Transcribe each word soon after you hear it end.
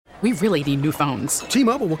We really need new phones.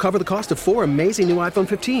 T-Mobile will cover the cost of 4 amazing new iPhone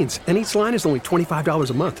 15s, and each line is only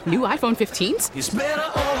 $25 a month. New iPhone 15s? It's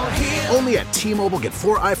better over here. Only at T-Mobile, get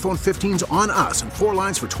 4 iPhone 15s on us and 4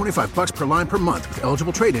 lines for $25 per line per month with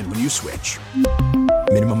eligible trade-in when you switch.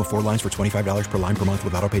 Minimum of 4 lines for $25 per line per month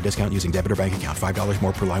with autopay discount using debit or bank account. $5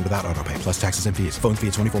 more per line without autopay, plus taxes and fees. Phone fee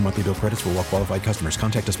at 24 monthly bill credits for well-qualified customers.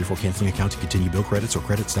 Contact us before canceling account to continue bill credits or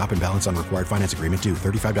credit stop and balance on required finance agreement due.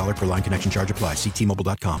 $35 per line connection charge applies. See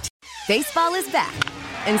T-Mobile.com. Baseball is back,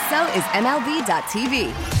 and so is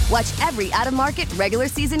MLB.tv. Watch every out-of-market regular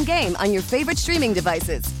season game on your favorite streaming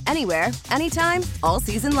devices. Anywhere, anytime, all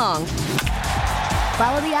season long.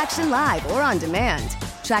 Follow the action live or on demand.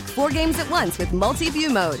 Track 4 games at once with multi-view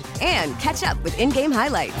mode and catch up with in-game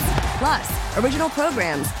highlights. Plus, original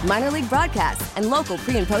programs, minor league broadcasts, and local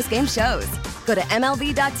pre- and post-game shows. Go to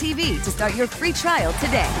MLB.tv to start your free trial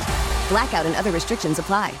today. Blackout and other restrictions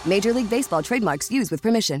apply. Major League Baseball trademarks used with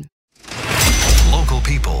permission. Local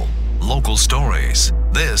people, local stories.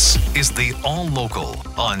 This is the All Local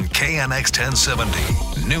on KNX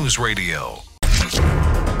 1070 News Radio.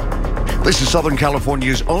 This is Southern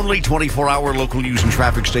California's only 24-hour local news and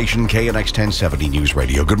traffic station, KNX 1070 News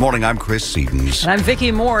Radio. Good morning, I'm Chris Stevens. And I'm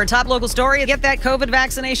Vicki Moore. Top local story, get that COVID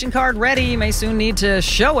vaccination card ready. You may soon need to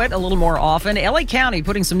show it a little more often. LA County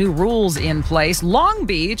putting some new rules in place. Long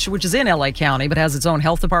Beach, which is in LA County but has its own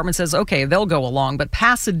health department, says, okay, they'll go along. But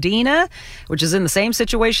Pasadena, which is in the same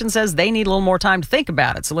situation, says they need a little more time to think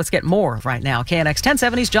about it. So let's get more right now. KNX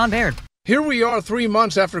 1070's John Baird. Here we are 3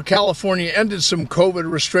 months after California ended some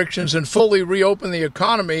COVID restrictions and fully reopened the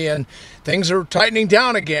economy, and things are tightening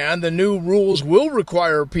down again. The new rules will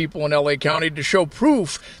require people in LA County to show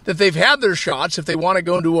proof that they've had their shots if they want to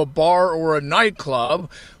go to a bar or a nightclub,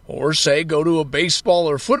 or say go to a baseball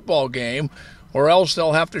or football game, or else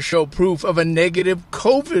they'll have to show proof of a negative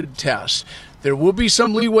COVID test. There will be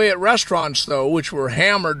some leeway at restaurants, though, which were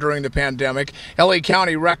hammered during the pandemic. LA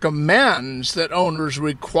County recommends that owners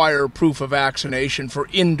require proof of vaccination for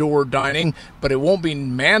indoor dining, but it won't be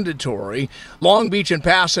mandatory. Long Beach and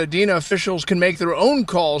Pasadena officials can make their own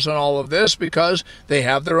calls on all of this because they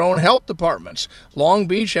have their own health departments. Long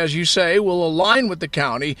Beach, as you say, will align with the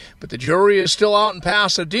county, but the jury is still out in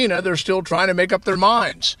Pasadena. They're still trying to make up their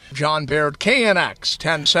minds. John Baird, KNX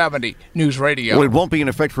 1070 News Radio. Well, it won't be in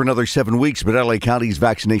effect for another 7 weeks, but LA County's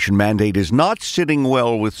vaccination mandate is not sitting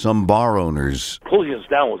well with some bar owners. Closing us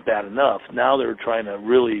down was bad enough. Now they're trying to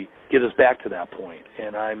really get us back to that point,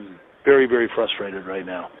 and I'm very, very frustrated right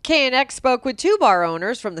now. KNX spoke with 2 bar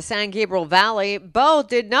owners from the San Gabriel Valley. Both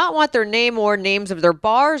did not want their name or names of their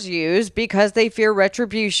bars used because they fear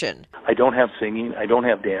retribution. I don't have singing. I don't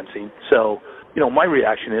have dancing. So, my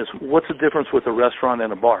reaction is, what's the difference with a restaurant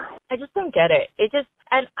and a bar? I just don't get it.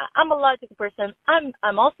 And I'm a logical person.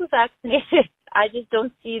 I'm also vaccinated. I just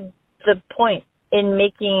don't see the point in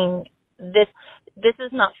making this. This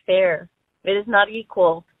is not fair. It is not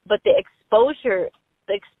equal. But the exposure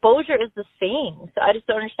is the same. So I just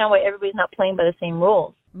don't understand why everybody's not playing by the same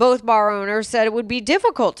rules. Both bar owners said it would be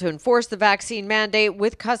difficult to enforce the vaccine mandate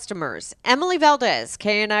with customers. Emily Valdez,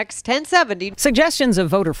 KNX 1070. Suggestions of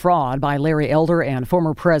voter fraud by Larry Elder and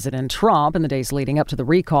former President Trump in the days leading up to the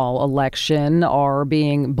recall election are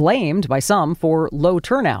being blamed by some for low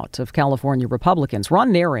turnout of California Republicans.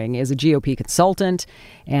 Ron Nehring is a GOP consultant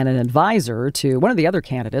and an advisor to one of the other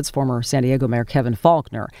candidates, former San Diego Mayor Kevin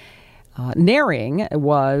Faulconer. Nehring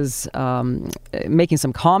was making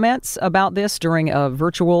some comments about this during a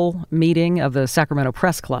virtual meeting of the Sacramento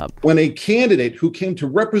Press Club. When a candidate who came to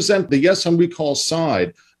represent the Yes on Recall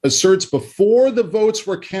side asserts before the votes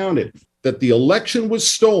were counted that the election was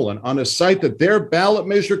stolen on a site that their ballot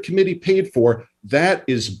measure committee paid for, that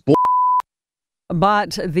is bull.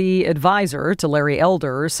 But the advisor to Larry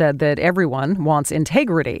Elder said that everyone wants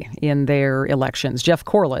integrity in their elections. Jeff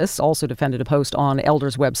Corliss also defended a post on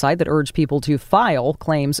Elder's website that urged people to file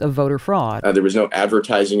claims of voter fraud. There was no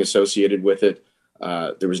advertising associated with it.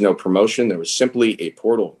 There was no promotion. There was simply a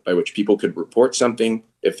portal by which people could report something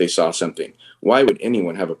if they saw something. Why would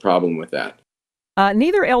anyone have a problem with that?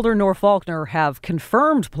 Neither Elder nor Faulconer have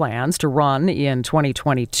confirmed plans to run in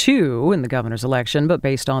 2022 in the governor's election, but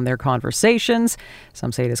based on their conversations,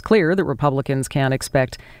 some say it is clear that Republicans can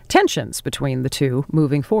expect tensions between the two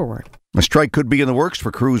moving forward. A strike could be in the works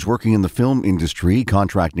for crews working in the film industry.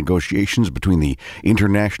 Contract negotiations between the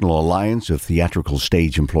International Alliance of Theatrical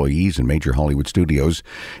Stage Employees and major Hollywood studios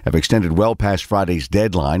have extended well past Friday's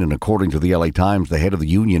deadline, and according to the LA Times, the head of the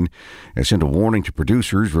union has sent a warning to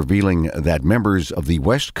producers revealing that members of the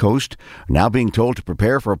West Coast are now being told to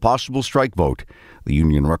prepare for a possible strike vote. The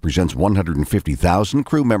union represents 150,000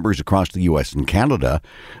 crew members across the U.S. and Canada.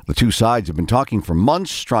 The two sides have been talking for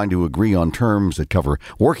months, trying to agree on terms that cover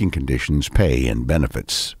working conditions, pay, and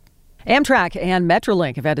benefits. Amtrak and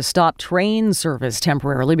Metrolink have had to stop train service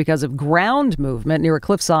temporarily because of ground movement near a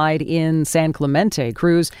cliffside in San Clemente.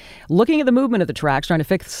 Crews looking at the movement of the tracks, trying to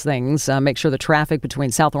fix things, make sure the traffic between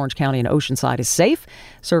South Orange County and Oceanside is safe.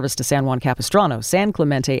 Service to San Juan Capistrano, San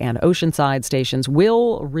Clemente, and Oceanside stations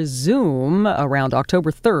will resume around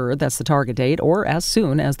October 3rd. That's the target date, or as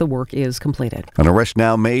soon as the work is completed. An arrest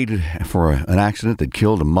now made for an accident that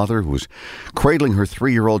killed a mother who was cradling her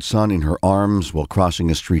 3-year-old son in her arms while crossing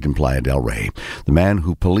a street in Playa del Rey. The man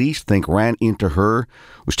who police think ran into her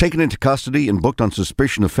was taken into custody and booked on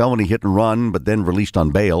suspicion of felony hit and run, but then released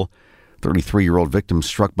on bail. 33-year-old victim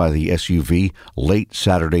struck by the SUV late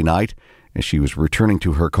Saturday night as she was returning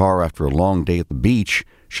to her car after a long day at the beach.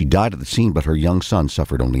 She died at the scene, but her young son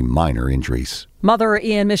suffered only minor injuries. Mother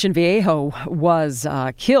in Mission Viejo was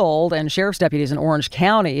killed, and sheriff's deputies in Orange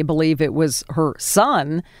County believe it was her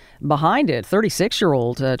son behind it.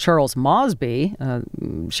 36-year-old Charles Mosby,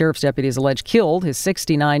 sheriff's deputies allege, killed his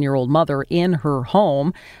 69-year-old mother in her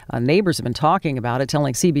home. Neighbors have been talking about it,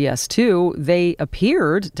 telling CBS 2 they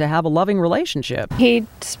appeared to have a loving relationship. He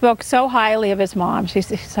spoke so highly of his mom. She's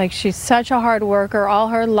such a hard worker all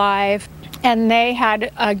her life. And they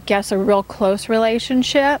had, I guess, a real close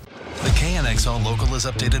relationship. The KNX All Local is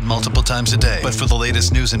updated multiple times a day. But for the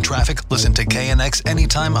latest news and traffic, listen to KNX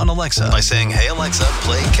anytime on Alexa by saying, "Hey Alexa,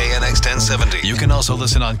 play KNX 1070. You can also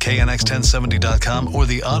listen on KNX1070.com or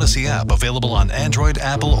the Odyssey app, available on Android,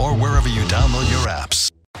 Apple, or wherever you download your apps.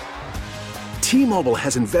 T-Mobile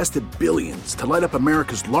has invested billions to light up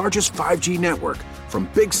America's largest 5G network, from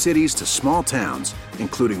big cities to small towns,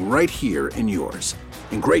 including right here in yours.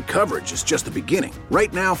 And great coverage is just the beginning.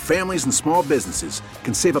 Right now, families and small businesses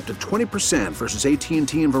can save up to 20% versus AT&T and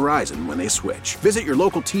Verizon when they switch. Visit your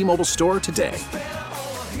local T-Mobile store today.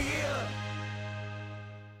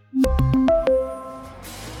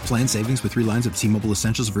 Plan savings with 3 lines of T-Mobile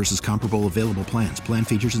Essentials versus comparable available plans. Plan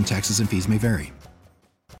features and taxes and fees may vary.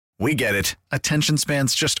 We get it. Attention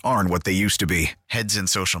spans just aren't what they used to be. Heads in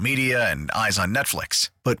social media and eyes on Netflix.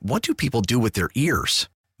 But what do people do with their ears?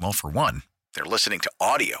 Well, for one, they're listening to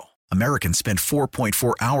audio. Americans spend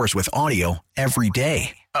 4.4 hours with audio every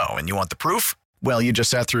day. Oh, and you want the proof? Well, you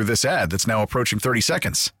just sat through this ad that's now approaching 30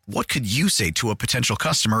 seconds. What could you say to a potential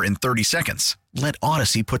customer in 30 seconds? Let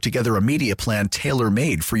Odyssey put together a media plan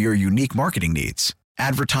tailor-made for your unique marketing needs.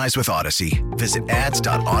 Advertise with Odyssey. Visit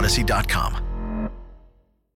ads.odyssey.com.